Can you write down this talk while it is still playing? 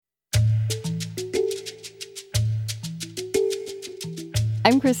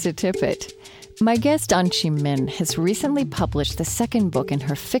I'm Krista Tippett. My guest, Anchee Min, has recently published the second book in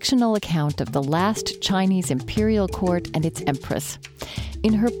her fictional account of the last Chinese imperial court and its empress.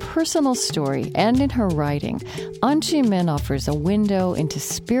 In her personal story and in her writing, Anchee Min offers a window into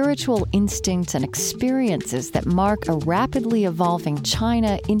spiritual instincts and experiences that mark a rapidly evolving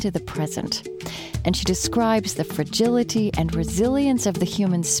China into the present. And she describes the fragility and resilience of the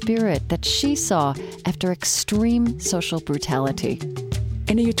human spirit that she saw after extreme social brutality.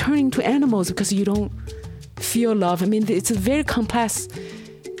 And then you turn into animals because you don't feel love. I mean, it's a very complex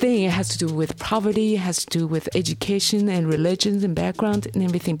thing. It has to do with poverty, it has to do with education and religions and background and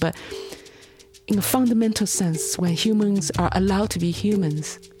everything. But in a fundamental sense, when humans are allowed to be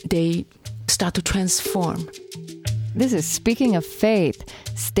humans, they start to transform. This is Speaking of Faith.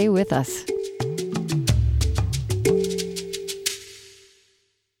 Stay with us.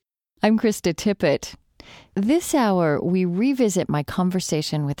 I'm Krista Tippett. This hour, we revisit my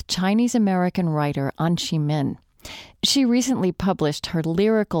conversation with Chinese-American writer Anchee Min. She recently published her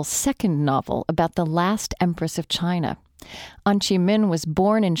lyrical second novel about the last empress of China. Anchee Min was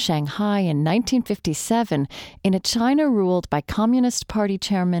born in Shanghai in 1957 in a China ruled by Communist Party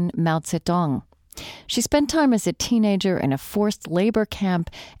chairman Mao Zedong. She spent time as a teenager in a forced labor camp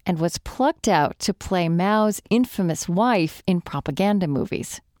and was plucked out to play Mao's infamous wife in propaganda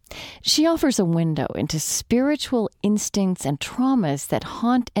movies. She offers a window into spiritual instincts and traumas that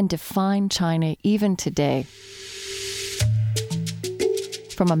haunt and define China even today.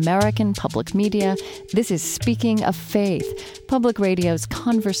 From American Public Media, this is Speaking of Faith, public radio's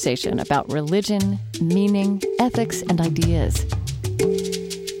conversation about religion, meaning, ethics, and ideas.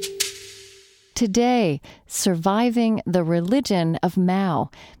 Today, Surviving the Religion of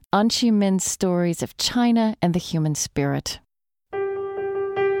Mao, Anchee Min's stories of China and the human spirit.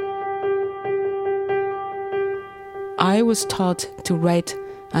 I was taught to write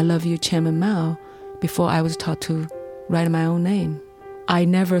I love you, Chairman Mao, before I was taught to write my own name. I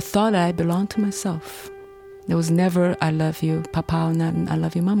never thought I belonged to myself. There was never I love you, Papa, not I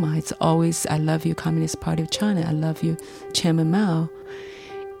love you, Mama. It's always I love you, Communist Party of China. I love you, Chairman Mao.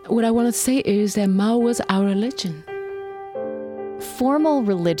 What I want to say is that Mao was our religion. Formal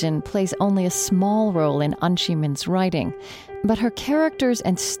religion plays only a small role in Anchee Min's writing, but her characters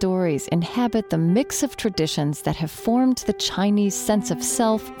and stories inhabit the mix of traditions that have formed the Chinese sense of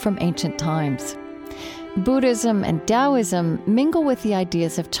self from ancient times. Buddhism and Taoism mingle with the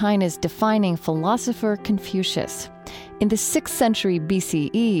ideas of China's defining philosopher Confucius. In the 6th century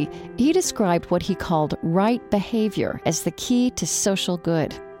BCE, he described what he called right behavior as the key to social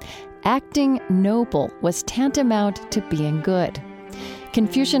good. Acting noble was tantamount to being good.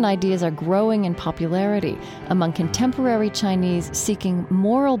 Confucian ideas are growing in popularity among contemporary Chinese seeking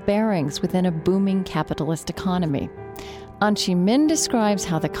moral bearings within a booming capitalist economy. Anchee Min describes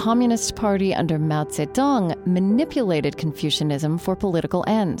how the Communist Party under Mao Zedong manipulated Confucianism for political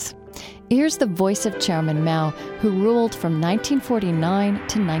ends. Here's the voice of Chairman Mao, who ruled from 1949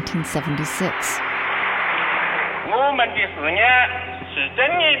 to 1976.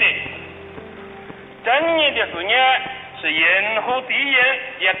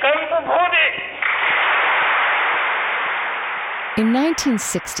 In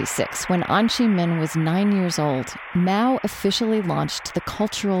 1966, when Anchee Min was 9 years old, Mao officially launched the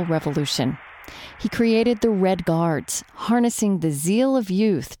Cultural Revolution. He created the Red Guards, harnessing the zeal of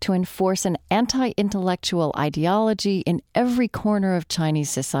youth to enforce an anti-intellectual ideology in every corner of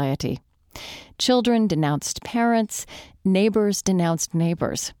Chinese society. Children denounced parents, neighbors denounced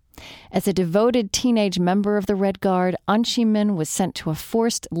neighbors. As a devoted teenage member of the Red Guard, Anchee Min was sent to a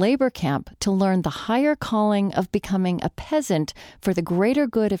forced labor camp to learn the higher calling of becoming a peasant for the greater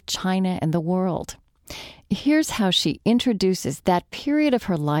good of China and the world. Here's how she introduces that period of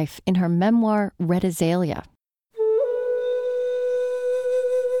her life in her memoir, Red Azalea.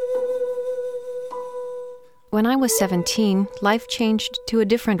 When I was 17, life changed to a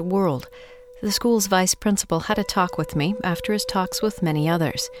different world. The school's vice principal had a talk with me after his talks with many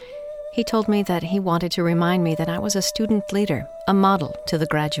others. He told me that he wanted to remind me that I was a student leader, a model to the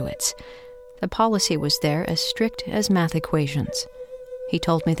graduates. The policy was there as strict as math equations. He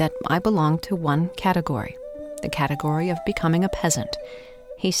told me that I belonged to one category, the category of becoming a peasant.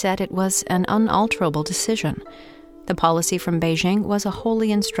 He said it was an unalterable decision. The policy from Beijing was a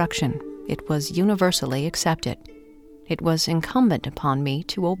holy instruction. It was universally accepted. It was incumbent upon me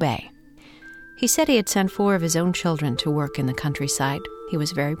to obey. He said he had sent 4 of his own children to work in the countryside. He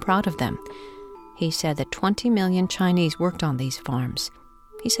was very proud of them. He said that 20 million Chinese worked on these farms.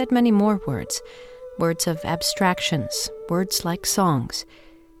 He said many more words of abstractions, words like songs.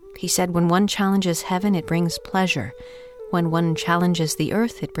 He said when one challenges heaven, it brings pleasure. When one challenges the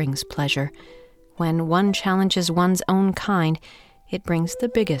earth, it brings pleasure. When one challenges one's own kind, it brings the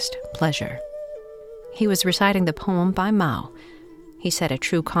biggest pleasure. He was reciting the poem by Mao. He said a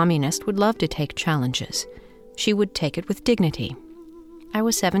true communist would love to take challenges. She would take it with dignity. I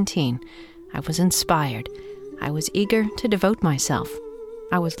was 17. I was inspired. I was eager to devote myself.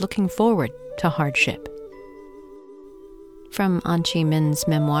 I was looking forward to hardship. From Anchee Min's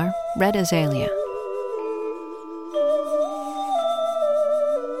memoir, Red Azalea.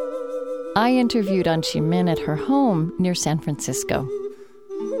 I interviewed Anchee Min at her home near San Francisco.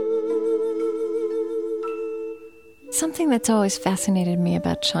 Something that's always fascinated me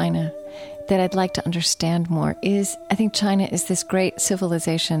about China that I'd like to understand more is, I think China is this great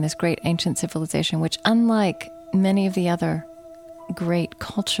civilization, this great ancient civilization, which unlike many of the other great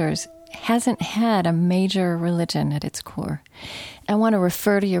cultures, hasn't had a major religion at its core. I want to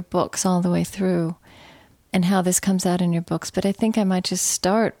refer to your books all the way through and how this comes out in your books, but I think I might just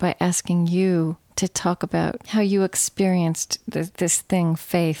start by asking you to talk about how you experienced this thing,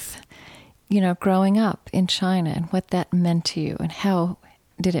 faith, growing up in China and what that meant to you and how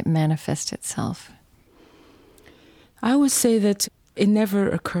did it manifest itself? I would say that it never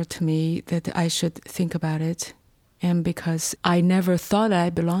occurred to me that I should think about it, and because I never thought I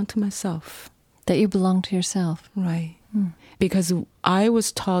belonged to myself. That you belong to yourself. Right. Because I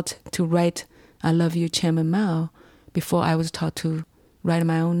was taught to write I love you, Chairman Mao, before I was taught to write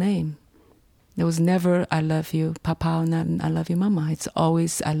my own name. There was never I love you, Papa, not I love you, Mama. It's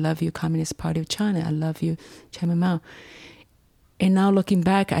always I love you, Communist Party of China. I love you, Chairman Mao. And now looking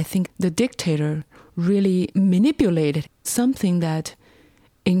back, I think the dictator really manipulated something that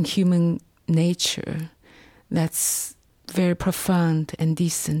in human nature that's very profound and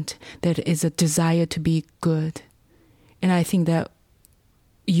decent, that is a desire to be good. And I think that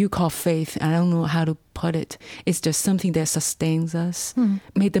you call faith, I don't know how to put it, it's just something that sustains us,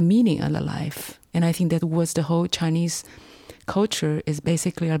 made the meaning of the life. And I think that was the whole Chinese culture is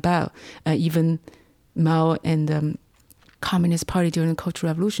basically about. Even Mao and the Communist Party during the Cultural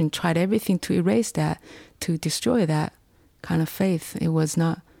Revolution tried everything to erase that, to destroy that kind of faith. It was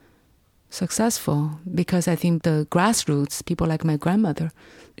not successful because I think the grassroots, people like my grandmother,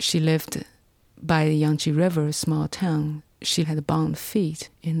 she lived by the Anchee River, a small town. She had bound feet,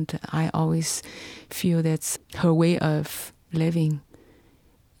 and I always feel that's her way of living.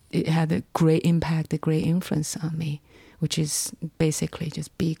 It had a great impact, a great influence on me, which is basically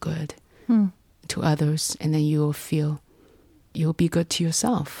just be good to others, and then you'll be good to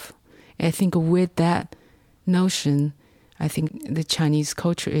yourself. And I think with that notion, I think the Chinese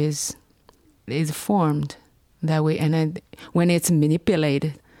culture is formed that way. And then when it's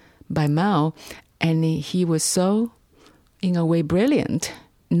manipulated by Mao, and he was so, in a way, brilliant,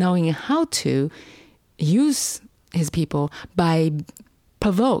 knowing how to use his people by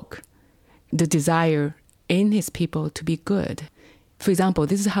provoke the desire in his people to be good. For example,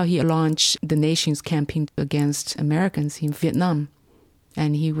 this is how he launched the nation's campaign against Americans in Vietnam.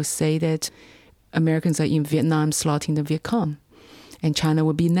 And he would say that Americans are in Vietnam slaughtering the Viet Cong, and China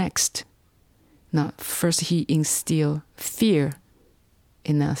will be next. Now, first he instilled fear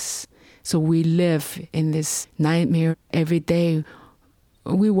in us. So we live in this nightmare every day.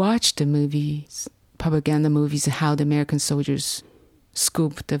 We watch the movies, propaganda movies, how the American soldiers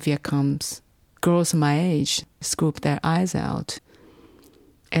scoop the Viet Cong's. Girls my age scoop their eyes out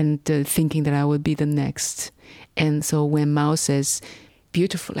and thinking that I would be the next. And so when Mao says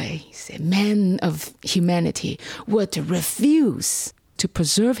beautifully, he said, man of humanity would refuse to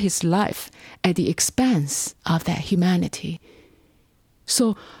preserve his life at the expense of that humanity.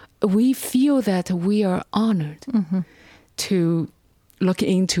 So we feel that we are honored to look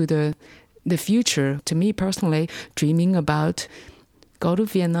into the future. To me personally, dreaming about go to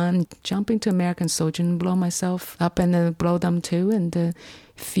Vietnam, jump into American soldier and blow myself up and then blow them too, and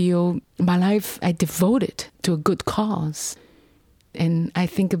feel my life I devoted to a good cause. And I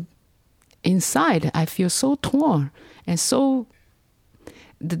think inside I feel so torn and so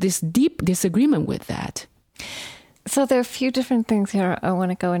this deep disagreement with that. So there are a few different things here I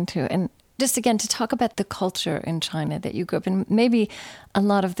want to go into. And just again, to talk about the culture in China that you grew up in, maybe a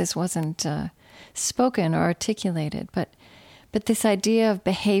lot of this wasn't spoken or articulated, but this idea of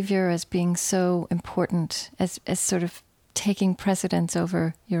behavior as being so important, as sort of taking precedence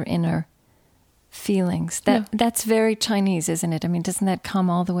over your inner feelings, that's very Chinese, isn't it? I mean, doesn't that come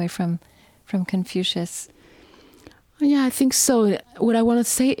all the way from Confucius? Yeah, I think so. What I want to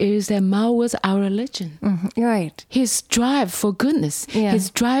say is that Mao was our religion. Right. His drive for goodness,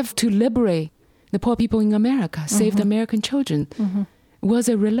 his drive to liberate the poor people in America, save the American children, was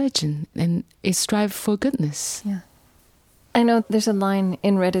a religion, and it strive for goodness. Yeah. I know there's a line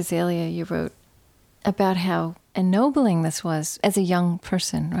in Red Azalea you wrote about how ennobling this was as a young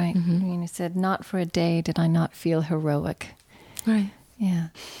person, right? Mm-hmm. I mean, you said, "Not for a day did I not feel heroic." Right. Yeah.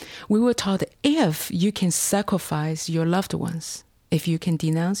 We were taught if you can sacrifice your loved ones, if you can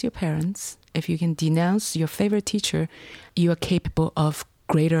denounce your parents, if you can denounce your favorite teacher, you are capable of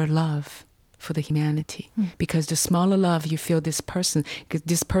greater love for the humanity. Because the smaller love you feel this person, because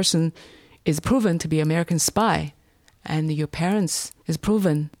this person is proven to be American spy, and your parents is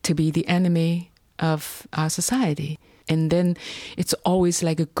proven to be the enemy of our society. And then it's always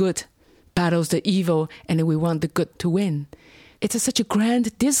like a good battles the evil, and then we want the good to win. It's such a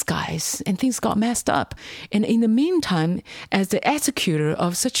grand disguise, and things got messed up. And in the meantime, as the executor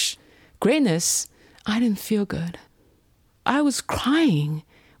of such greatness, I didn't feel good. I was crying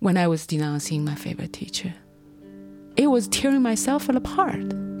when I was denouncing my favorite teacher. It was tearing myself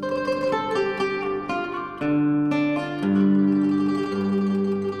apart.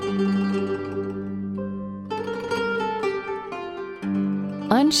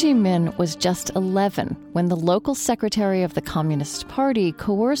 Anchee Min was just 11 when the local secretary of the Communist Party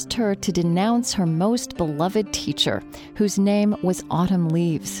coerced her to denounce her most beloved teacher, whose name was Autumn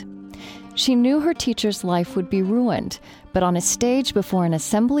Leaves. She knew her teacher's life would be ruined, but on a stage before an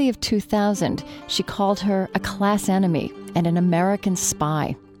assembly of 2,000, she called her a class enemy and an American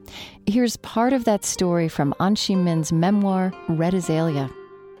spy. Here's part of that story from Anchee Min's memoir, Red Azalea.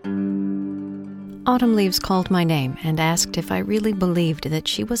 Autumn Leaves called my name and asked if I really believed that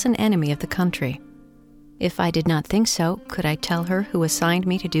she was an enemy of the country. If I did not think so, could I tell her who assigned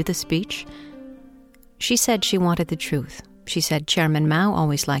me to do the speech? She said she wanted the truth. She said Chairman Mao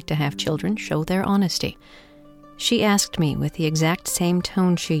always liked to have children show their honesty. She asked me with the exact same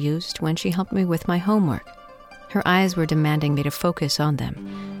tone she used when she helped me with my homework. Her eyes were demanding me to focus on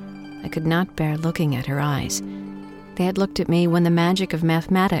them. I could not bear looking at her eyes. They had looked at me when the magic of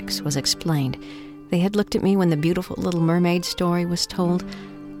mathematics was explained. They had looked at me when the beautiful Little Mermaid story was told.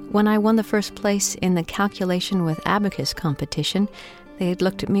 When I won the first place in the calculation with abacus competition, they had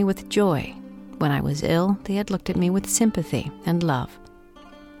looked at me with joy. When I was ill, they had looked at me with sympathy and love.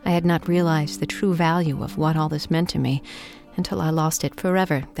 I had not realized the true value of what all this meant to me until I lost it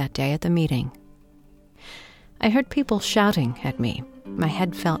forever that day at the meeting. I heard people shouting at me. My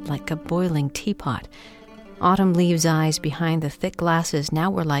head felt like a boiling teapot. Autumn Leaves' eyes behind the thick glasses now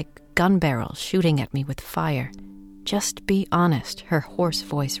were like gun barrels shooting at me with fire. "Just be honest," her hoarse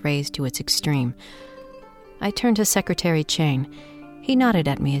voice raised to its extreme. I turned to Secretary Chang. He nodded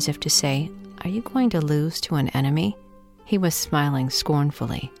at me as if to say, "Are you going to lose to an enemy?" He was smiling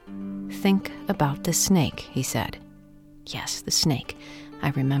scornfully. "Think about the snake," he said. Yes, the snake. I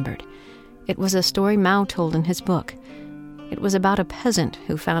remembered. It was a story Mao told in his book. It was about a peasant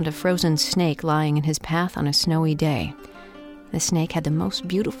who found a frozen snake lying in his path on a snowy day. The snake had the most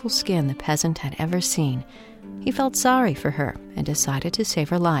beautiful skin the peasant had ever seen. He felt sorry for her and decided to save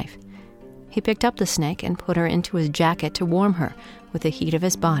her life. He picked up the snake and put her into his jacket to warm her with the heat of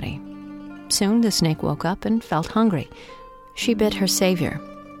his body. Soon the snake woke up and felt hungry. She bit her savior.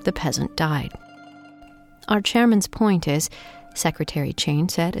 The peasant died. "Our chairman's point is," Secretary Chang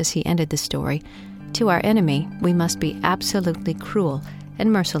said as he ended the story, "to our enemy we must be absolutely cruel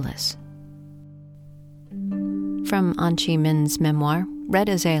and merciless." From Anchee Min's memoir, Red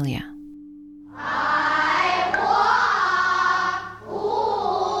Azalea.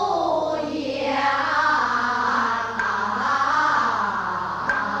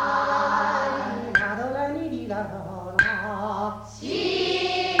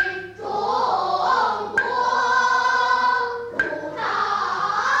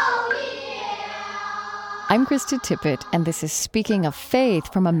 I'm Krista Tippett, and this is Speaking of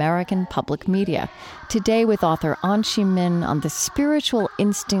Faith from American Public Media. Today with author Anchee Min on the spiritual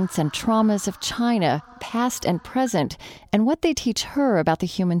instincts and traumas of China, past and present, and what they teach her about the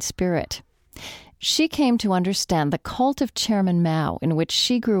human spirit. She came to understand the cult of Chairman Mao, in which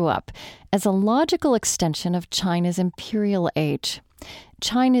she grew up, as a logical extension of China's imperial age.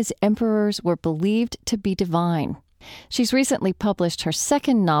 China's emperors were believed to be divine. She's recently published her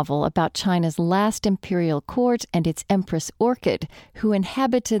second novel about China's last imperial court and its Empress Orchid, who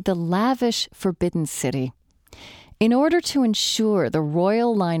inhabited the lavish Forbidden City. In order to ensure the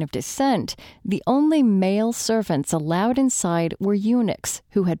royal line of descent, the only male servants allowed inside were eunuchs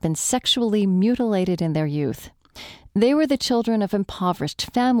who had been sexually mutilated in their youth. They were the children of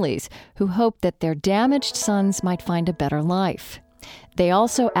impoverished families who hoped that their damaged sons might find a better life. They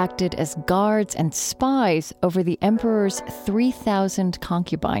also acted as guards and spies over the emperor's 3,000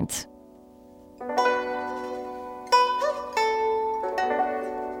 concubines.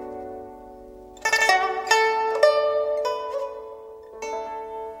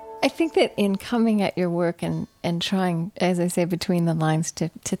 I think that in coming at your work and trying, as I say, between the lines to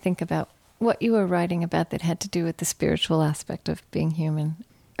think about what you were writing about that had to do with the spiritual aspect of being human,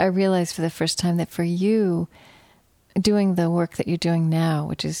 I realized for the first time that for you, doing the work that you're doing now,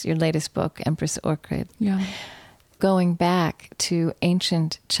 which is your latest book, Empress Orchid, going back to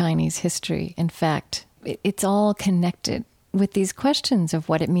ancient Chinese history, in fact, it's all connected with these questions of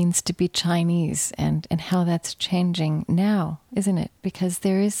what it means to be Chinese and how that's changing now, isn't it? Because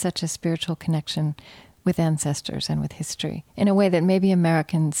there is such a spiritual connection with ancestors and with history in a way that maybe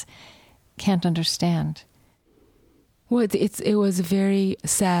Americans can't understand. Well, it was a very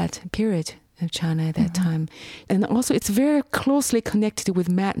sad period of China at that time. And also it's very closely connected with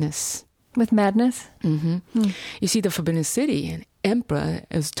madness. With madness? You see, the Forbidden City, an emperor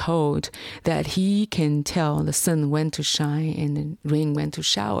is told that he can tell the sun when to shine and the rain when to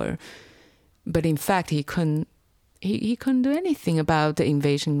shower. But in fact, he couldn't do anything about the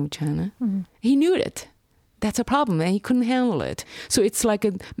invasion of China. He knew it. That's a problem, and he couldn't handle it. So it's like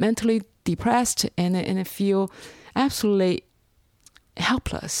a mentally depressed and feel absolutely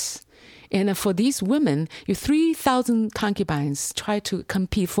helpless. And for these women, your 3,000 concubines try to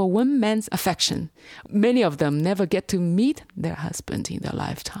compete for one man's affection. Many of them never get to meet their husband in their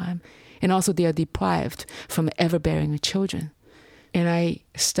lifetime. And also they are deprived from ever bearing children. And I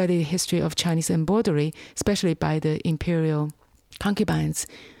studied the history of Chinese embroidery, especially by the imperial concubines.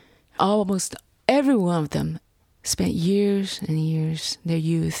 Almost every one of them spent years and years, their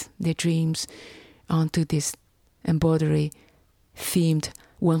youth, their dreams, onto this embroidery themed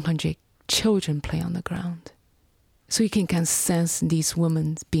 100 children play on the ground. So you can kind of sense these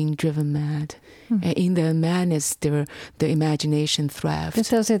women being driven mad. And in their madness, the imagination thrived. But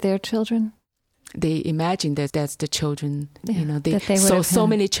those are their children? They imagine that that's the children. Yeah, so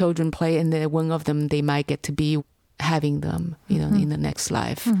many children play, and one of them, they might get to be having them, in the next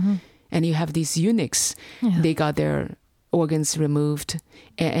life. And you have these eunuchs. They got their organs removed,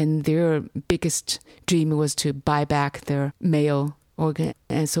 and their biggest dream was to buy back their male organ,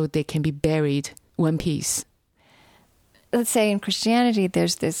 and so they can be buried one piece. Let's say in Christianity,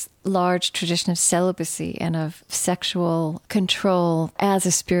 there's this large tradition of celibacy and of sexual control as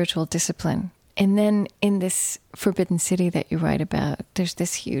a spiritual discipline. And then in this Forbidden City that you write about, there's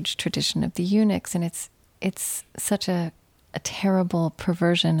this huge tradition of the eunuchs, and it's such a terrible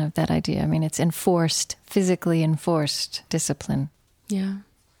perversion of that idea. I mean, it's enforced, physically enforced discipline. Yeah.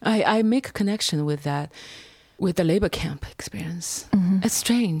 I make a connection with that, with the labor camp experience. It's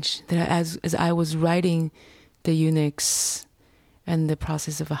strange that as I was writing the eunuchs and the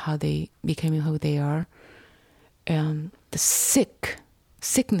process of how they became who they are, the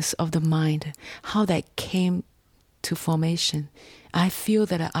sickness of the mind, how that came to formation, I feel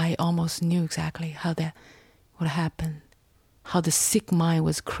that I almost knew exactly how that would happen, how the sick mind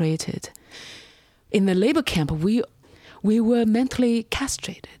was created. In the labor camp, we were mentally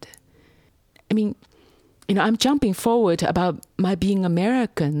castrated. I mean, I'm jumping forward about my being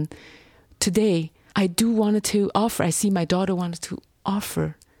American. Today, I do want to offer, I see my daughter wanted to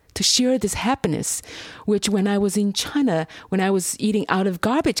offer, to share this happiness, which when I was in China, when I was eating out of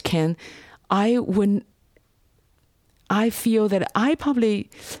garbage can, I feel that I probably,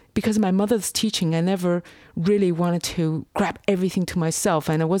 because of my mother's teaching, I never really wanted to grab everything to myself,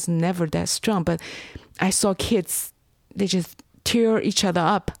 and I was never that strong. But I saw kids, they just tear each other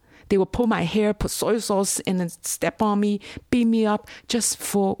up. They would pull my hair, put soy sauce, and then step on me, beat me up, just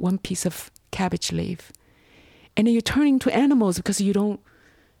for one piece of cabbage leaf. And then you're turning to animals because you don't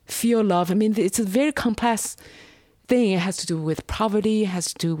feel love. I mean, it's a very complex thing. It has to do with poverty, it has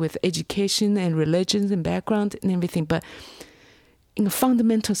to do with education and religions and background and everything. But in a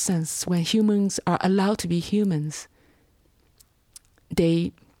fundamental sense, when humans are allowed to be humans,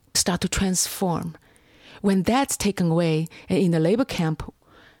 they start to transform. When that's taken away, and in the labor camp,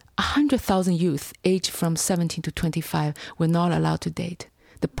 100,000 youth aged from 17 to 25 were not allowed to date.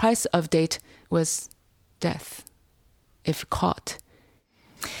 The price of date was death, if caught.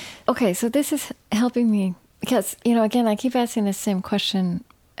 Okay, so this is helping me because, again, I keep asking the same question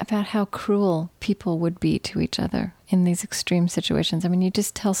about how cruel people would be to each other in these extreme situations. I mean, you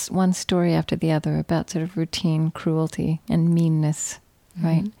just tell one story after the other about sort of routine cruelty and meanness,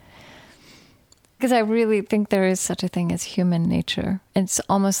 right? Because I really think there is such a thing as human nature. It's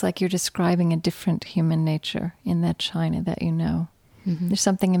almost like you're describing a different human nature in that China that you know. There's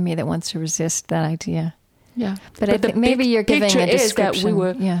something in me that wants to resist that idea. Yeah, but I think maybe you're giving a description.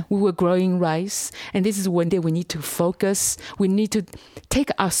 Is that we were growing rice, and this is one day we need to focus. We need to take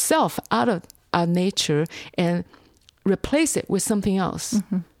ourselves out of our nature and replace it with something else.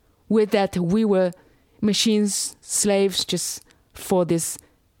 With that, we were machines, slaves, just for this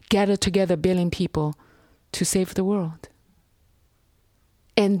gather together 1 billion people to save the world.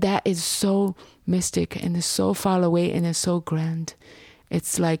 And that is so mystic and it's so far away and it's so grand.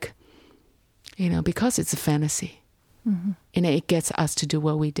 It's like, because it's a fantasy. Mm-hmm. And it gets us to do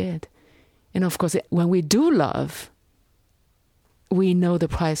what we did. And of course, when we do love, we know the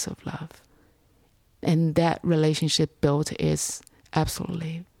price of love. And that relationship built is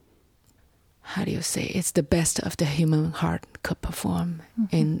absolutely, how do you say, it's the best of the human heart could perform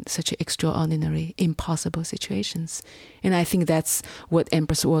in such extraordinary, impossible situations. And I think that's what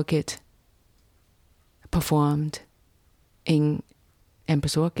Empress Orchid performed in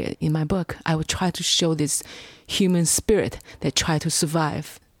Empress Orchid. In my book, I would try to show this human spirit that try to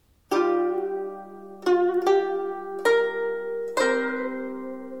survive.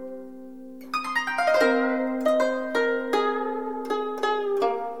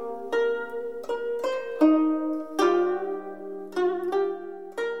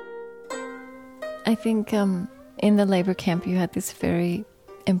 I think in the labor camp you had this very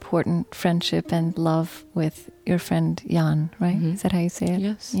important friendship and love with your friend Jan, right? Mm-hmm. Is that how you say it?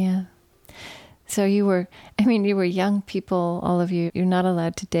 Yes. Yeah. So you were young people, all of you. You're not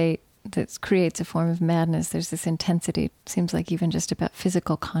allowed to date. That creates a form of madness. There's this intensity. It seems like even just about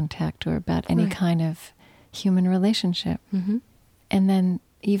physical contact or about any kind of human relationship. Mm-hmm. And then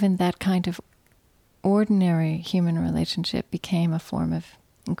even that kind of ordinary human relationship became a form of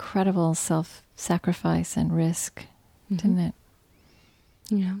incredible self-sacrifice and risk, didn't it?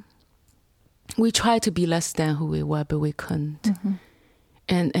 Yeah. We tried to be less than who we were, but we couldn't. Mm-hmm.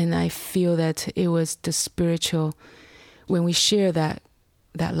 And I feel that it was the spiritual, when we share that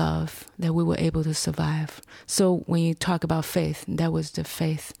love, that we were able to survive. So when you talk about faith, that was the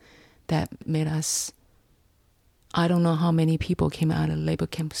faith that made us, I don't know how many people came out of labor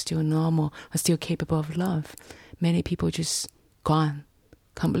camp still normal, or still capable of love. Many people just gone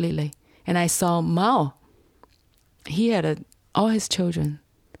completely. And I saw Mao. He had all his children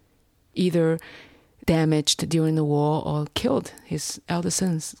either damaged during the war or killed. His elder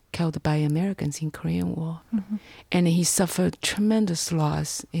sons killed by Americans in Korean War. Mm-hmm. And he suffered tremendous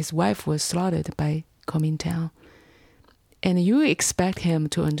loss. His wife was slaughtered by Kuomintang. And you expect him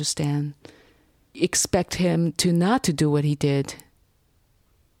to understand, expect him to not to do what he did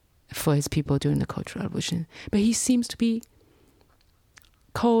for his people during the Cultural Revolution. But he seems to be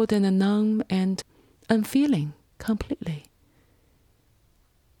cold and numb and unfeeling completely.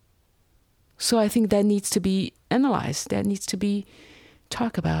 So I think that needs to be analyzed, that needs to be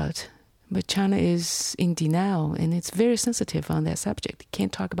talked about. But China is in denial, and it's very sensitive on that subject.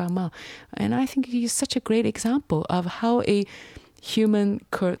 Can't talk about Mao. And I think he's such a great example of how a human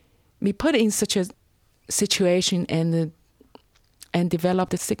could be put in such a situation and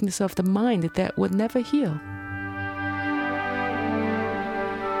develop the sickness of the mind that would never heal.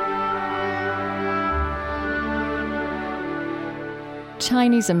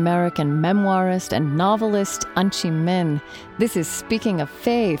 Chinese-American memoirist and novelist Anchee Min. This is Speaking of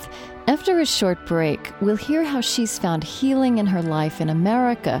Faith. After a short break, we'll hear how she's found healing in her life in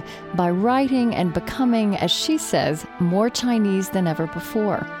America by writing and becoming, as she says, more Chinese than ever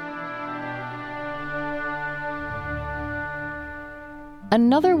before.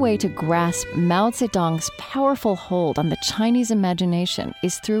 Another way to grasp Mao Zedong's powerful hold on the Chinese imagination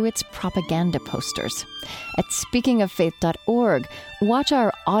is through its propaganda posters. At speakingoffaith.org, watch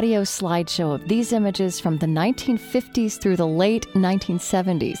our audio slideshow of these images from the 1950s through the late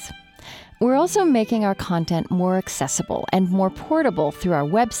 1970s. We're also making our content more accessible and more portable through our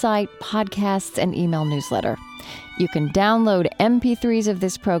website, podcasts, and email newsletter. You can download MP3s of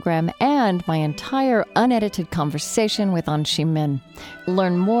this program and my entire unedited conversation with Anchee Min.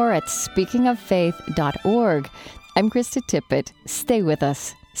 Learn more at speakingoffaith.org. I'm Krista Tippett. Stay with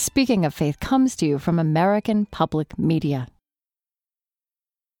us. Speaking of Faith comes to you from American Public Media.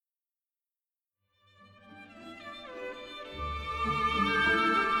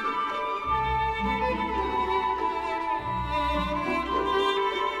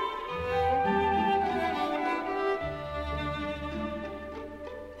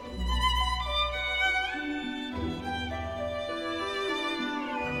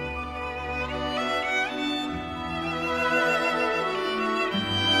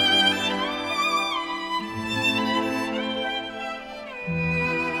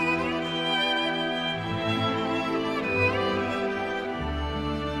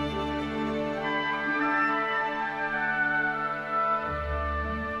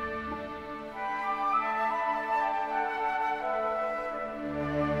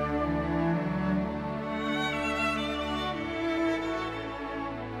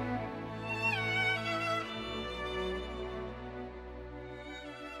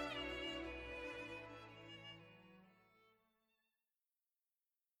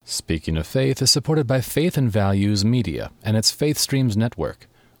 Speaking of Faith is supported by Faith and Values Media and its Faith Streams Network,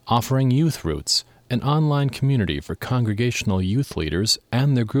 offering Youth Roots, an online community for congregational youth leaders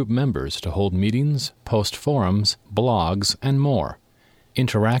and their group members to hold meetings, post forums, blogs, and more.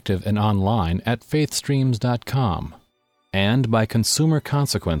 Interactive and online at faithstreams.com. And by Consumer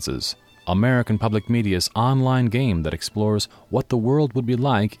Consequences, American Public Media's online game that explores what the world would be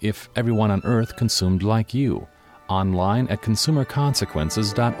like if everyone on Earth consumed like you. Online at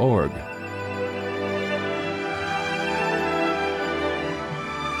consumerconsequences.org.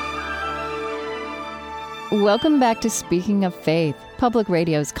 Welcome back to Speaking of Faith, Public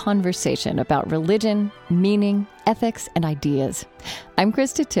Radio's conversation about religion, meaning, ethics, and ideas. I'm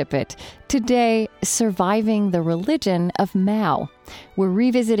Krista Tippett. Today, surviving the religion of Mao. We're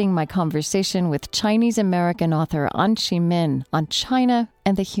revisiting my conversation with Chinese-American author Anchee Min on China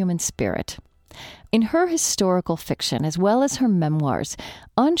and the human spirit. In her historical fiction, as well as her memoirs,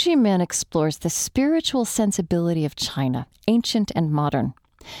 Anchee Min explores the spiritual sensibility of China, ancient and modern.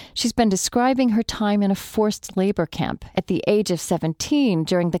 She's been describing her time in a forced labor camp at the age of 17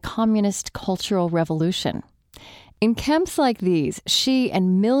 during the Communist Cultural Revolution. In camps like these, she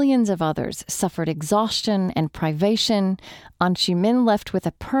and millions of others suffered exhaustion and privation. Anchee Min left with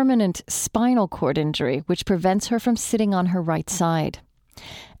a permanent spinal cord injury, which prevents her from sitting on her right side.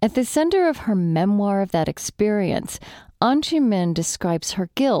 At the center of her memoir of that experience, Anchee Min describes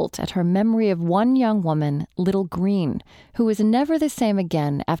her guilt at her memory of one young woman, Little Green, who was never the same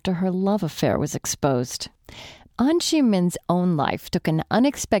again after her love affair was exposed. Anchee Min's own life took an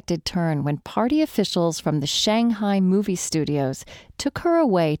unexpected turn when party officials from the Shanghai movie studios took her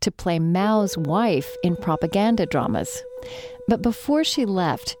away to play Mao's wife in propaganda dramas. But before she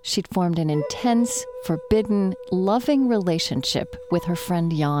left, she'd formed an intense, forbidden, loving relationship with her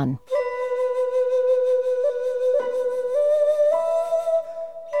friend Yan.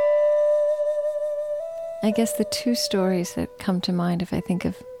 I guess the two stories that come to mind if I think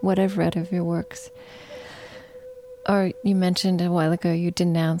of what I've read of your works are, you mentioned a while ago you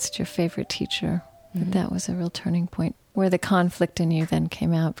denounced your favorite teacher. Mm-hmm. That was a real turning point where the conflict in you then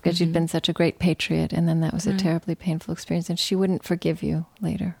came out because you'd been such a great patriot, and then that was a terribly painful experience, and she wouldn't forgive you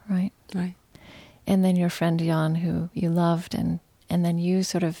later, right? Right. And then your friend Jan, who you loved, and then you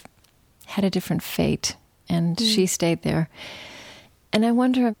sort of had a different fate, and she stayed there. And I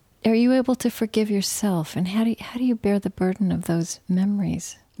wonder, are you able to forgive yourself, and how do you bear the burden of those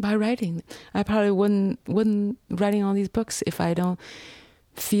memories? By writing. I probably wouldn't writing all these books if I don't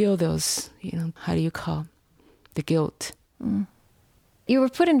feel those, how do you call the guilt. You were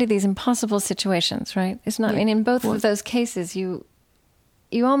put into these impossible situations, right? It's not. Yeah. And in both of those cases, you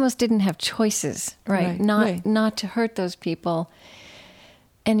almost didn't have choices, right? Not to hurt those people,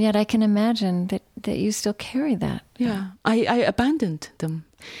 and yet I can imagine that you still carry that. Yeah, I abandoned them.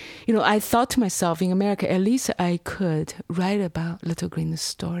 I thought to myself, in America, at least I could write about Little Green's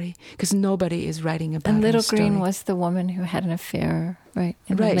story, because nobody is writing about her story. And Little Green was the woman who had an affair, right?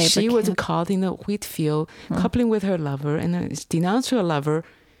 Right. She was caught in a wheat field, coupling with her lover, and denounced her lover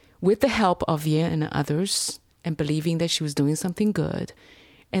with the help of Yan and others, and believing that she was doing something good.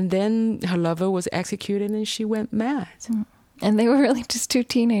 And then her lover was executed, and she went mad. And they were really just two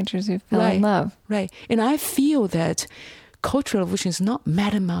teenagers who fell in love. Right. And I feel that Cultural Revolution is not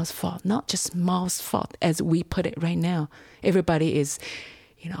Madam Mao's fault, not just Mao's fault, as we put it right now. Everybody is,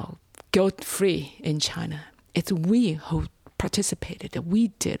 guilt-free in China. It's we who participated, that we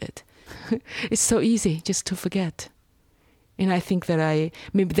did it. It's so easy just to forget. And I think that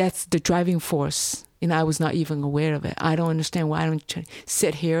maybe that's the driving force, and I was not even aware of it. I don't understand why I don't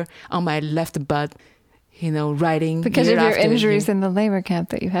sit here on my left butt, writing. Because of your injuries in the labor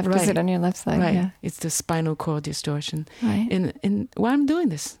camp that you have to sit on your left side. Right. Yeah. It's the spinal cord distortion. Right. And why I'm doing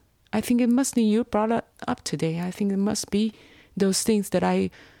this, I think it must be, you brought it up today, I think it must be those things that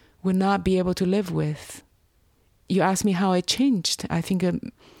I would not be able to live with. You asked me how I changed. I think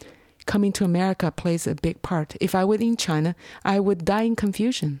coming to America plays a big part. If I were in China, I would die in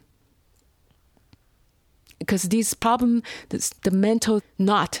confusion. Because these problems, the mental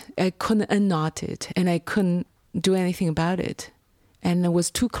knot, I couldn't unknot it, and I couldn't do anything about it. And it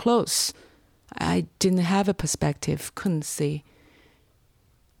was too close. I didn't have a perspective, couldn't see.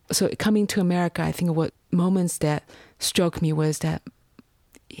 So coming to America, I think what moments that struck me was that,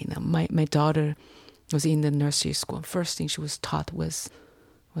 my daughter was in the nursery school. First thing she was taught was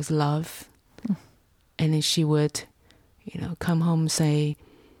love. And then she would, come home and say,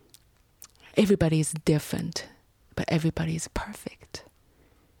 everybody is different, but everybody is perfect.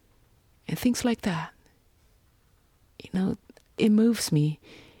 And things like that. It moves me.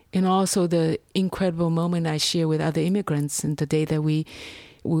 And also the incredible moment I share with other immigrants, and the day that we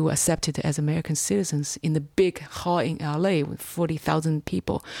we were accepted as American citizens in the big hall in LA with 40,000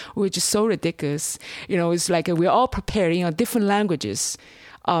 people, which is so ridiculous. It's like we're all prepared, different languages.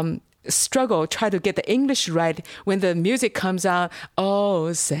 Struggle, try to get the English right. When the music comes out,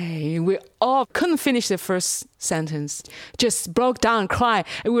 we all couldn't finish the first sentence. Just broke down, crying.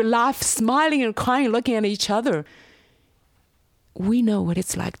 And we laughed, smiling and crying, looking at each other. We know what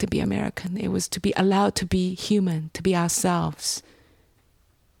it's like to be American. It was to be allowed to be human, to be ourselves.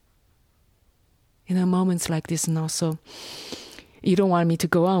 Moments like this, and also, you don't want me to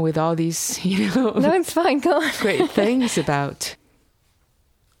go on with all these, No, it's fine. Go on. great things about.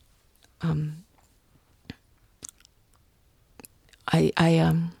 I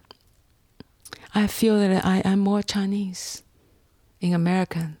feel that I'm more Chinese in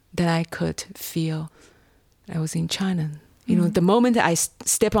America than I could feel I was in China. The moment I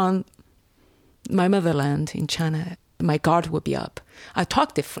step on my motherland in China, my guard will be up. I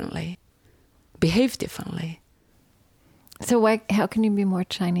talk differently, behave differently. So how can you be more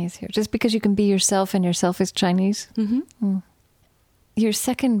Chinese here? Just because you can be yourself and yourself is Chinese? Mm-hmm. Mm. Your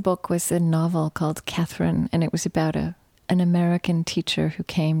second book was a novel called Catherine, and it was about an American teacher who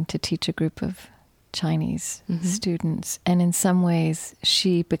came to teach a group of Chinese students. And in some ways,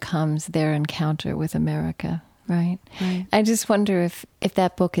 she becomes their encounter with America, right? Right. I just wonder if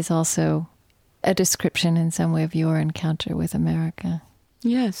that book is also a description in some way of your encounter with America.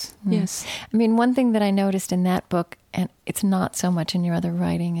 Yes, yes. I mean, one thing that I noticed in that book, and it's not so much in your other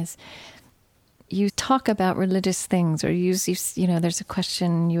writing, is you talk about religious things, or there's a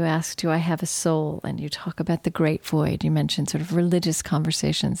question you ask, do I have a soul? And you talk about the great void. You mentioned sort of religious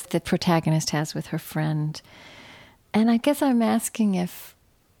conversations the protagonist has with her friend. And I guess I'm asking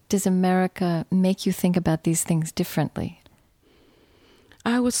does America make you think about these things differently?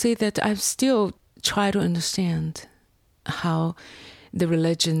 I would say that I still try to understand how the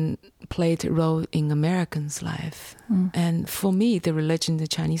religion played a role in Americans' life. And for me, the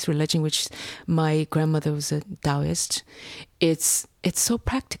Chinese religion, which my grandmother was a Taoist, it's so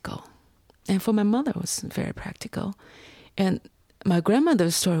practical. And for my mother, it was very practical. And my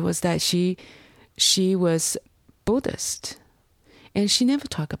grandmother's story was that she was Buddhist. And she never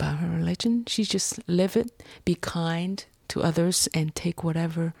talked about her religion. She just live it, be kind to others, and take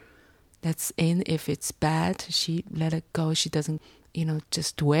whatever that's in. If it's bad, she let it go. She doesn't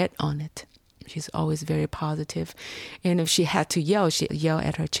just dwell on it. She's always very positive. And if she had to yell, she'd yell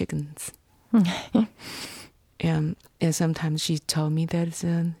at her chickens. And sometimes she told me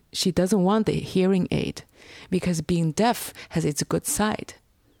that she doesn't want the hearing aid because being deaf has its good side.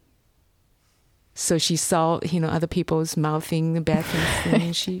 So she saw, other people's mouthing bad things,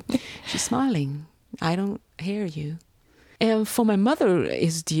 and she's smiling. I don't hear you. And for my mother,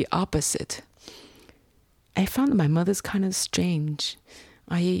 is the opposite. I found my mother's kind of strange.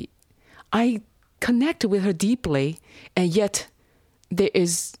 I connect with her deeply, and yet there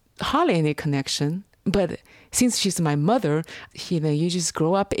is hardly any connection. But since she's my mother, you just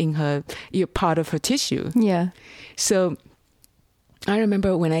grow up you're part of her tissue. Yeah. So I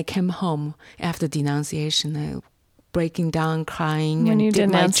remember when I came home after denunciation, breaking down, crying, when and you did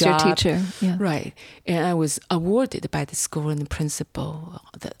my denounced your job. teacher. Yeah. Right. And I was awarded by the school and the principal,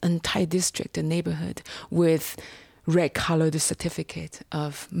 the entire district, the neighborhood, with red-colored certificate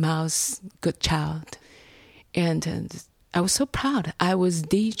of Mao's good child. And I was so proud. I was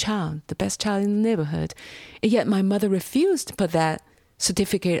the child, the best child in the neighborhood. And yet my mother refused to put that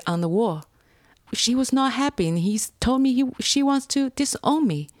certificate on the wall. She was not happy, and he told me she wants to disown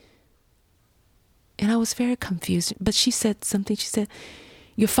me. And I was very confused. But she said something. She said,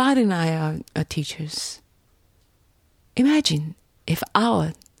 your father and I are teachers. Imagine if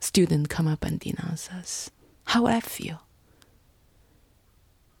our student come up and denounce us. How would I feel?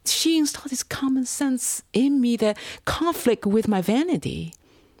 She installed this common sense in me that conflict with my vanity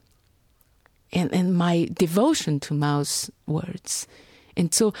and my devotion to Mao's words.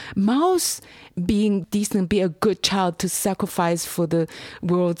 And so Mao's being decent, be a good child to sacrifice for the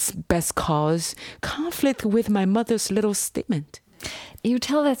world's best cause, conflict with my mother's little statement. You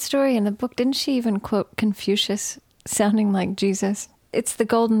tell that story in the book. Didn't she even quote Confucius sounding like Jesus? It's the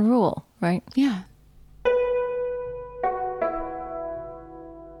golden rule, right? Yeah.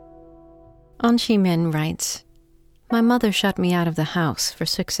 Anchee Min writes, my mother shut me out of the house for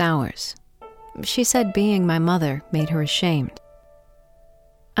 6 hours. She said being my mother made her ashamed.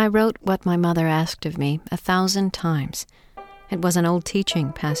 I wrote what my mother asked of me 1,000 times. It was an old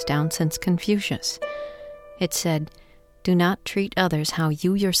teaching passed down since Confucius. It said, do not treat others how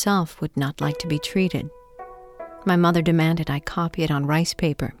you yourself would not like to be treated. My mother demanded I copy it on rice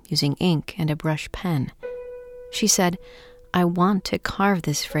paper using ink and a brush pen. She said, I want to carve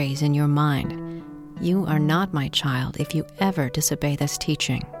this phrase in your mind. You are not my child if you ever disobey this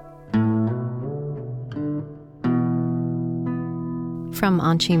teaching. From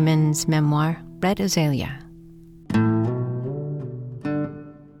Anchee Min's memoir, Red Azalea.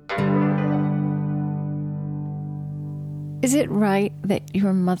 Is it right that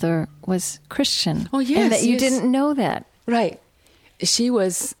your mother was Christian? Oh, yes. And that you yes. didn't know that? Right. She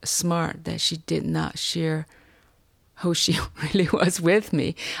was smart that she did not share who she really was with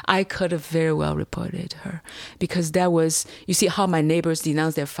me. I could have very well reported her because that was, you see how my neighbors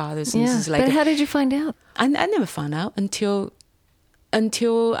denounce their fathers. And Yeah, this is like but how did you find out? I never found out until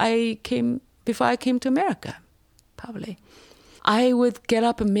before I came to America, probably. I would get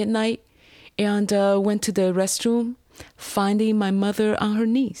up at midnight and went to the restroom, finding my mother on her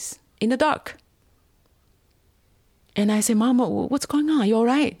knees in the dark. And I say, Mama, what's going on? You all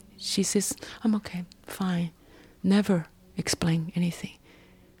right? She says, I'm okay, fine. Never explain anything.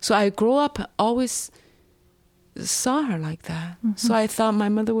 So I grew up, always saw her like that. Mm-hmm. So I thought my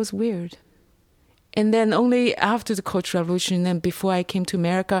mother was weird. And then only after the Cultural Revolution, and before I came to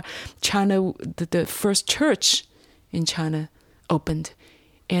America, China, the first church in China opened.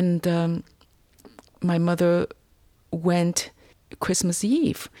 And my mother went Christmas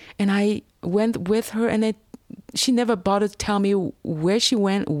Eve. And I went with her, and she never bothered to tell me where she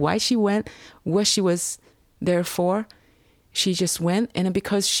went, why she went, what she was there for. She just went, and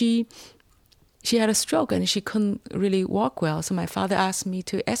because she had a stroke and she couldn't really walk well, so my father asked me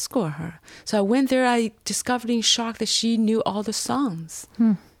to escort her. So I went there. I discovered in shock that she knew all the songs.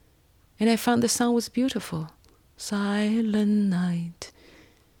 And I found the song was beautiful. Silent Night.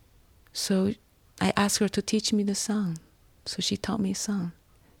 So I asked her to teach me the song. So she taught me a song.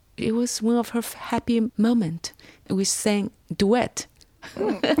 It was one of her happy moments. We sang duet.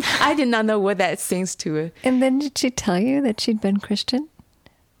 I did not know what that sings to her. And then did she tell you that she'd been Christian?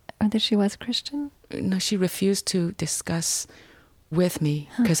 Or that she was Christian? No, she refused to discuss with me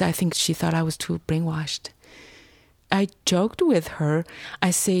because I think she thought I was too brainwashed. I joked with her. I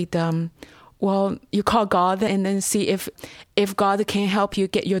said, well, you call God and then see if God can help you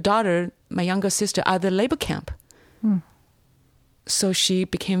get your daughter, my younger sister, out of the labor camp. So she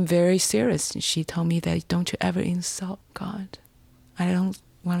became very serious. She told me that don't you ever insult God. I don't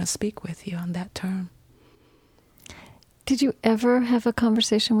want to speak with you on that term. Did you ever have a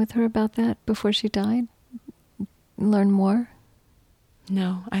conversation with her about that before she died? Learn more?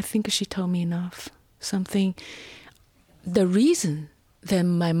 No, I think she told me enough. The reason that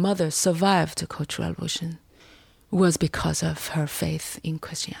my mother survived the Cultural Revolution was because of her faith in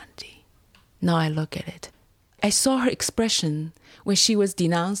Christianity. Now I look at it. I saw her expression when she was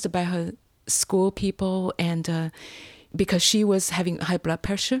denounced by her school people and because she was having high blood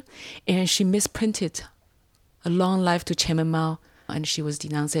pressure and she misprinted A Long Life to Chairman Mao, and she was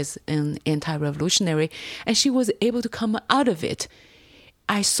denounced as an anti-revolutionary, and she was able to come out of it.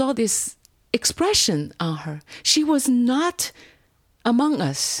 I saw this expression on her. She was not among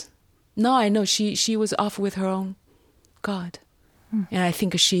us. Now I know she was off with her own God. And I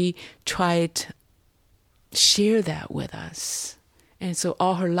think she tried to share that with us. And so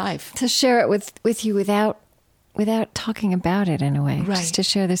all her life. To share it with you without talking about it in a way. Right. Just to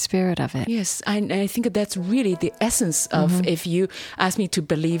share the spirit of it. Yes, I think that's really the essence of if you ask me to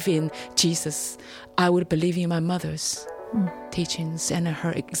believe in Jesus, I would believe in my mother's teachings and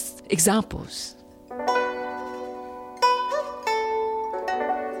her examples.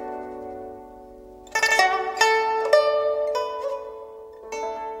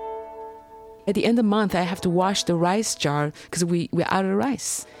 At the end of the month, I have to wash the rice jar because we're out of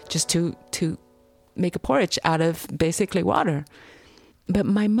rice, just to make a porridge out of basically water. But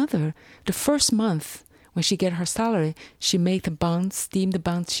my mother, the first month when she get her salary, she made the buns, steamed the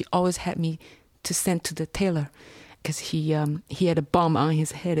buns. She always had me to send to the tailor because he had a bump on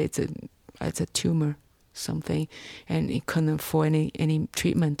his head. It's a tumor, something, and he couldn't afford any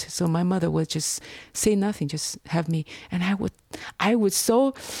treatment. So my mother would just say nothing, just have me, and I would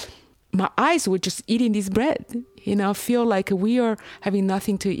so. My eyes were just eating this bread, feel like we are having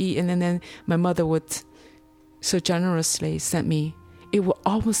nothing to eat. And then my mother would so generously send me. It was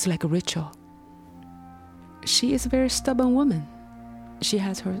almost like a ritual. She is a very stubborn woman. She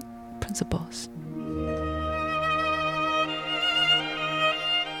has her principles.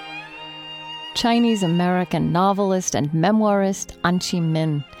 Chinese-American novelist and memoirist Anchee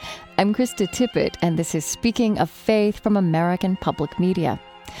Min. I'm Krista Tippett, and this is Speaking of Faith from American Public Media.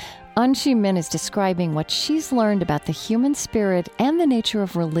 Anchee Min is describing what she's learned about the human spirit and the nature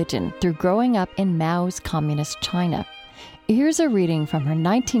of religion through growing up in Mao's communist China. Here's a reading from her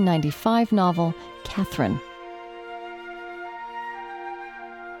 1995 novel, Catherine.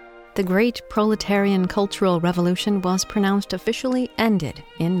 The great proletarian cultural revolution was pronounced officially ended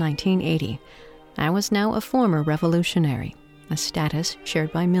in 1980. I was now a former revolutionary, a status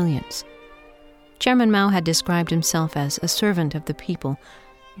shared by millions. Chairman Mao had described himself as a servant of the people,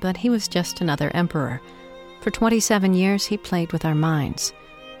 but he was just another emperor. For 27 years, he played with our minds.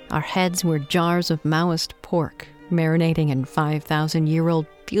 Our heads were jars of Maoist pork, marinating in 5,000-year-old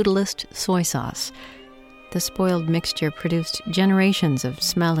feudalist soy sauce. The spoiled mixture produced generations of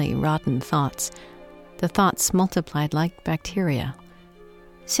smelly, rotten thoughts. The thoughts multiplied like bacteria.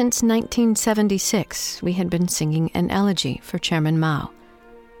 Since 1976, we had been singing an elegy for Chairman Mao.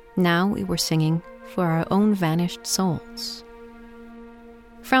 Now we were singing for our own vanished souls.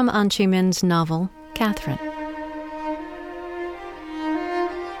 From Anchee Min's novel, Catherine.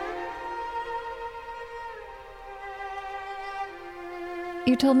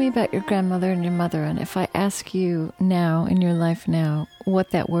 You told me about your grandmother and your mother, and if I ask you now, in your life now,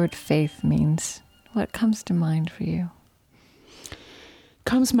 what that word faith means, what comes to mind for you?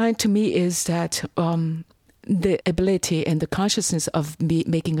 Comes to mind to me is that the ability and the consciousness of me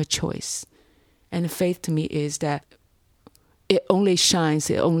making a choice. And faith to me is that it only shines,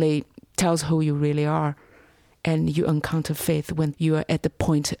 it only tells who you really are. And you encounter faith when you are at the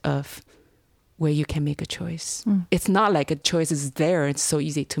point of where you can make a choice. It's not like a choice is there, it's so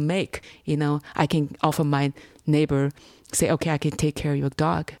easy to make. You know, I can offer my neighbor, say, okay, I can take care of your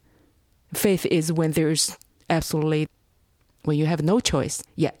dog. Faith is when there's absolutely, when you have no choice,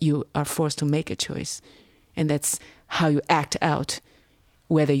 yet you are forced to make a choice. And that's how you act out,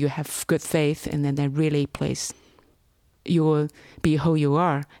 whether you have good faith, and then that really plays, you will be who you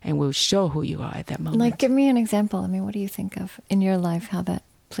are and will show who you are at that moment. Like, give me an example. I mean, what do you think of in your life, how that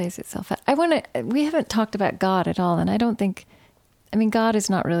plays itself out? We haven't talked about God at all, and I don't think, I mean, God is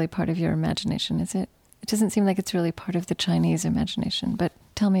not really part of your imagination, is it? It doesn't seem like it's really part of the Chinese imagination, but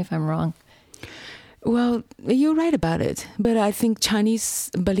tell me if I'm wrong. Well, you're right about it, but I think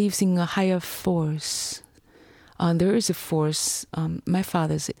Chinese believes in a higher force. There is a force. My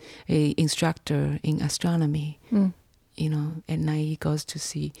father's an instructor in astronomy. You know, at night he goes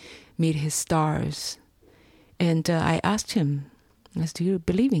to meet his stars. And I asked him, do you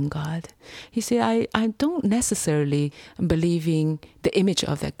believe in God? He said, I don't necessarily believe in the image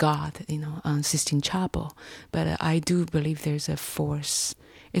of that God, you know, on Sistine Chapel, but I do believe there's a force.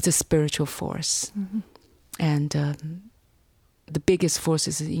 It's a spiritual force. And the biggest force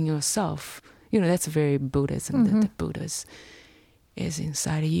is in yourself. You know, that's very Buddhism. The Buddhas is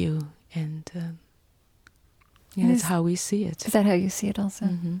inside of you. And that's how we see it. Is that how you see it also?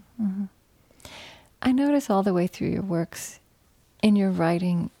 I notice all the way through your works, in your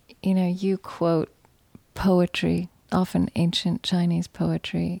writing, you know, you quote poetry, often ancient Chinese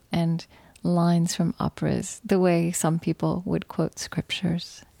poetry, and lines from operas, the way some people would quote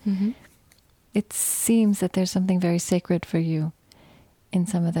scriptures. It seems that there's something very sacred for you in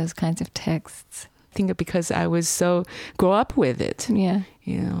some of those kinds of texts. I think because I was so grow up with it. Yeah.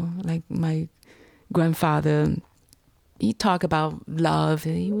 You know, like my grandfather, he talk about love,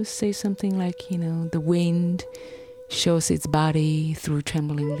 and he would say something like, you know, the wind shows its body through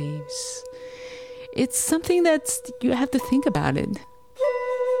trembling leaves. It's something that you have to think about it.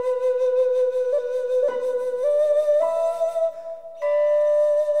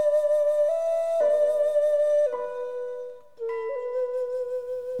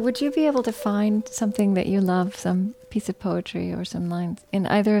 Would you be able to find something that you love, some piece of poetry or some lines in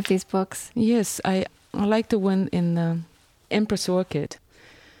either of these books? Yes, I like the one in Empress Orchid.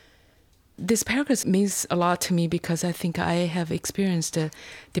 This paragraph means a lot to me because I think I have experienced a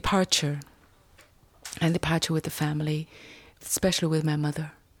departure with the family, especially with my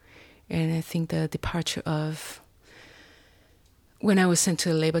mother. And I think the departure of when I was sent to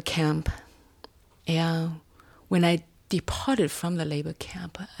the labor camp, and when I departed from the labor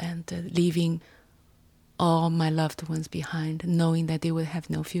camp and leaving all my loved ones behind, knowing that they would have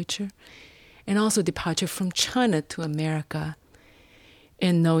no future, and also departure from China to America,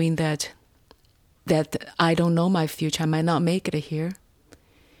 and knowing that I don't know my future, I might not make it here,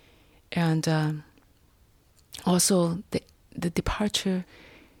 and also the departure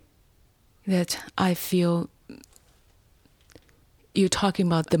that I feel. You're talking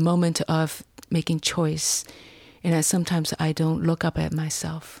about the moment of making choice. And sometimes I don't look up at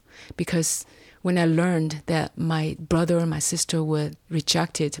myself, because when I learned that my brother and my sister were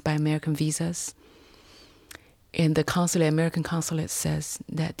rejected by American visas, and the American consulate says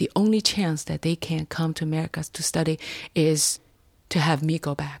that the only chance that they can come to America to study is to have me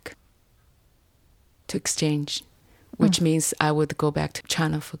go back to exchange, which means I would go back to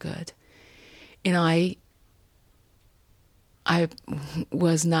China for good. And I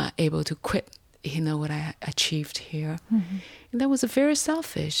was not able to quit, what I achieved here. Mm-hmm. And that was a very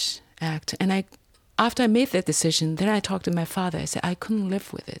selfish act. And after I made that decision, then I talked to my father. I said, I couldn't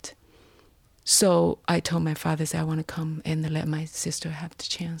live with it. So I told my father, I want to come and let my sister have the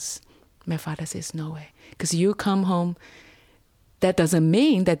chance. My father says, no way. Because you come home, that doesn't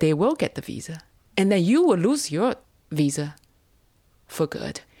mean that they will get the visa. And then you will lose your visa for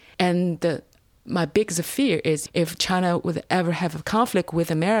good. And my biggest fear is if China would ever have a conflict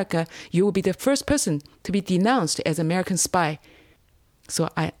with America, you will be the first person to be denounced as American spy. So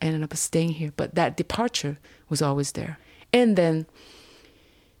I ended up staying here. But that departure was always there. And then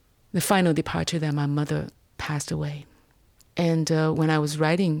the final departure, that my mother passed away. And when I was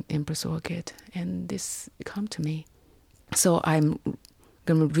writing Empress Orchid, and this come to me. So I'm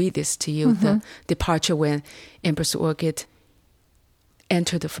going to read this to you, mm-hmm. the departure when Empress Orchid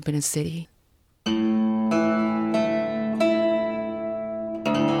entered the Forbidden City.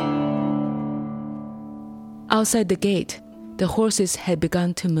 Outside the gate, the horses had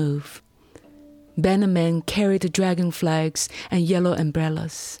begun to move. Bannermen carried dragon flags and yellow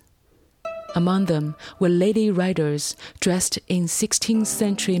umbrellas. Among them were lady riders dressed in 16th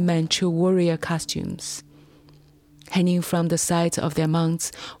century Manchu warrior costumes. Hanging from the sides of their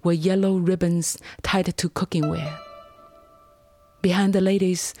mounts were yellow ribbons tied to cooking ware. Behind the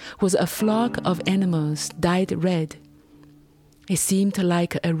ladies was a flock of animals dyed red. It seemed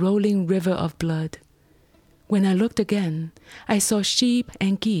like a rolling river of blood. When I looked again, I saw sheep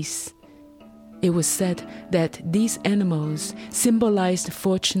and geese. It was said that these animals symbolized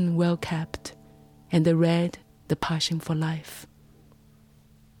fortune well kept, and the red, the passion for life.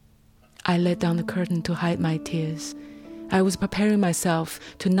 I let down the curtain to hide my tears. I was preparing myself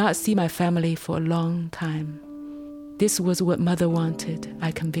to not see my family for a long time. This was what Mother wanted,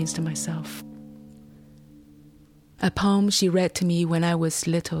 I convinced myself. A poem she read to me when I was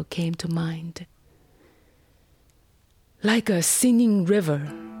little came to mind. Like a singing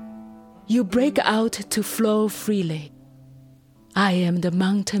river, you break out to flow freely. I am the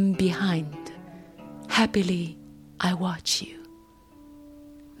mountain behind. Happily, I watch you.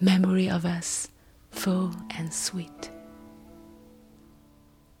 Memory of us, full and sweet.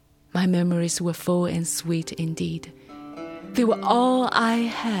 My memories were full and sweet indeed. They were all I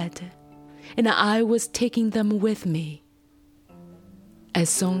had, and I was taking them with me. As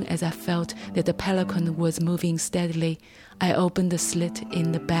soon as I felt that the pelican was moving steadily, I opened the slit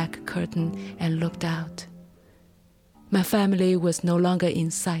in the back curtain and looked out. My family was no longer in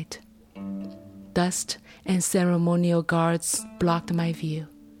sight. Dust and ceremonial guards blocked my view.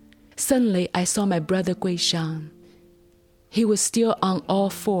 Suddenly, I saw my brother Guishan. He was still on all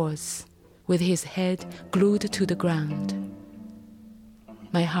fours, with his head glued to the ground.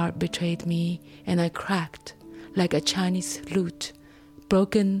 My heart betrayed me, and I cracked like a Chinese lute,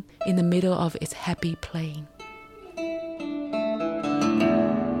 broken in the middle of its happy playing.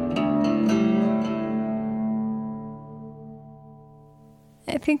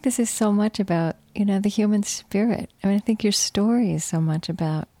 I think this is so much about, the human spirit. I mean, I think your story is so much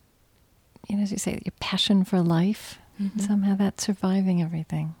about, as you say, your passion for life. Mm-hmm. Somehow that's surviving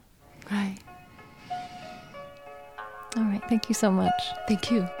everything. Right. All right. Thank you so much.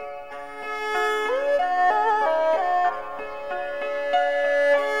 Thank you.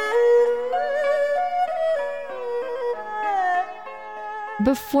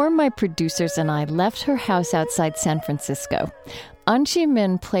 Before my producers and I left her house outside San Francisco, Anchee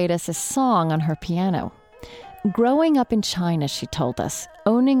Min played us a song on her piano. Growing up in China, she told us,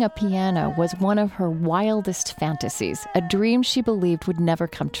 owning a piano was one of her wildest fantasies, a dream she believed would never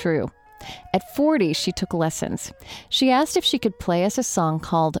come true. At 40, she took lessons. She asked if she could play us a song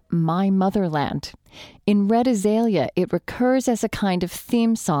called My Motherland. In Red Azalea, it recurs as a kind of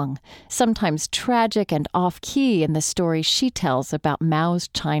theme song, sometimes tragic and off-key in the story she tells about Mao's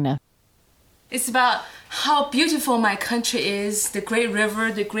China. It's about how beautiful my country is, the great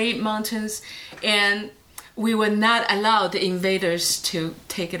river, the great mountains, and we will not allow the invaders to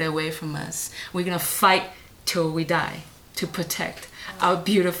take it away from us. We're going to fight till we die to protect our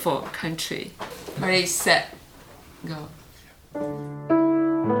beautiful country. Ready, set, go.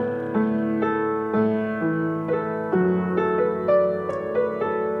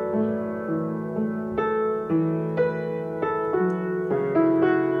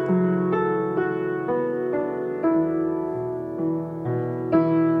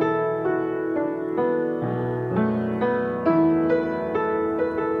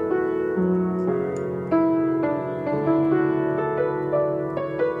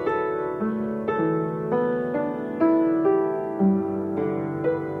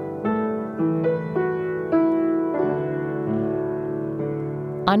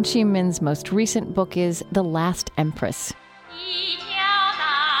 Anchee Min's most recent book is The Last Empress.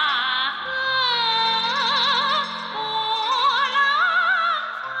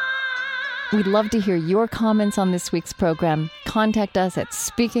 We'd love to hear your comments on this week's program. Contact us at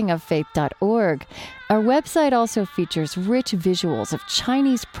speakingoffaith.org. Our website also features rich visuals of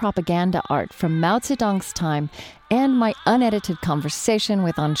Chinese propaganda art from Mao Zedong's time and my unedited conversation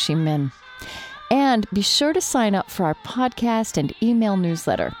with Anchee Min. And be sure to sign up for our podcast and email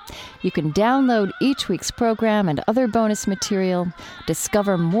newsletter. You can download each week's program and other bonus material.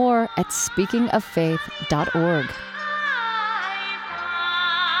 Discover more at speakingoffaith.org.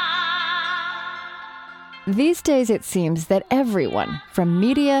 These days, it seems that everyone, from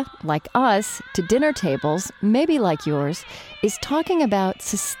media like us to dinner tables, maybe like yours, is talking about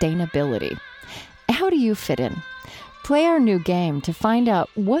sustainability. How do you fit in? Play our new game to find out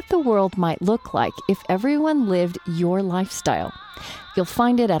what the world might look like if everyone lived your lifestyle. You'll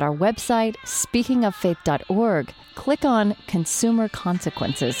find it at our website, speakingoffaith.org. Click on Consumer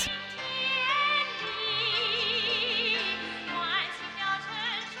Consequences.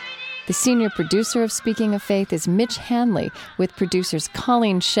 The senior producer of Speaking of Faith is Mitch Hanley, with producers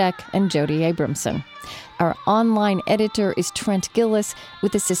Colleen Scheck and Jody Abramson. Our online editor is Trent Gillis,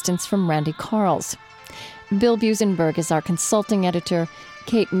 with assistance from Randy Carls. Bill Busenberg is our consulting editor.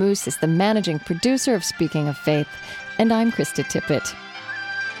 Kate Moose is the managing producer of Speaking of Faith. And I'm Krista Tippett.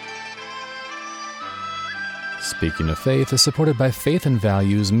 Speaking of Faith is supported by Faith and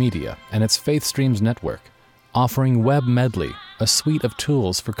Values Media and its Faith Streams Network, offering Web Medley, a suite of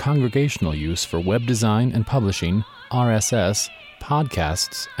tools for congregational use for web design and publishing, RSS,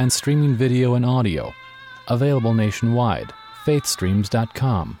 podcasts, and streaming video and audio. Available nationwide.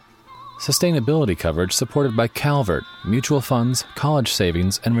 faithstreams.com. Sustainability coverage supported by Calvert, mutual funds, college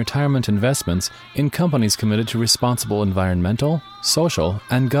savings, and retirement investments in companies committed to responsible environmental, social,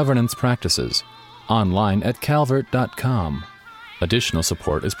 and governance practices. Online at calvert.com. Additional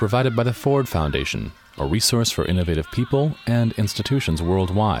support is provided by the Ford Foundation, a resource for innovative people and institutions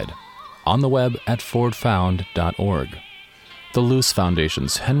worldwide. On the web at fordfound.org. The Luce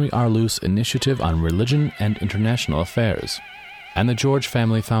Foundation's Henry R. Luce Initiative on Religion and International Affairs. And the George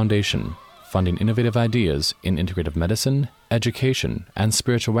Family Foundation, funding innovative ideas in integrative medicine, education, and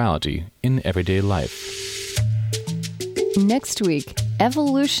spirituality in everyday life. Next week,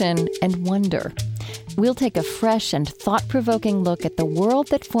 evolution and wonder. We'll take a fresh and thought-provoking look at the world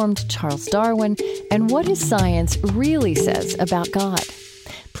that formed Charles Darwin and what his science really says about God.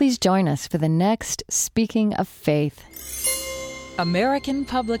 Please join us for the next Speaking of Faith. American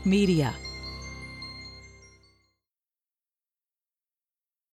Public Media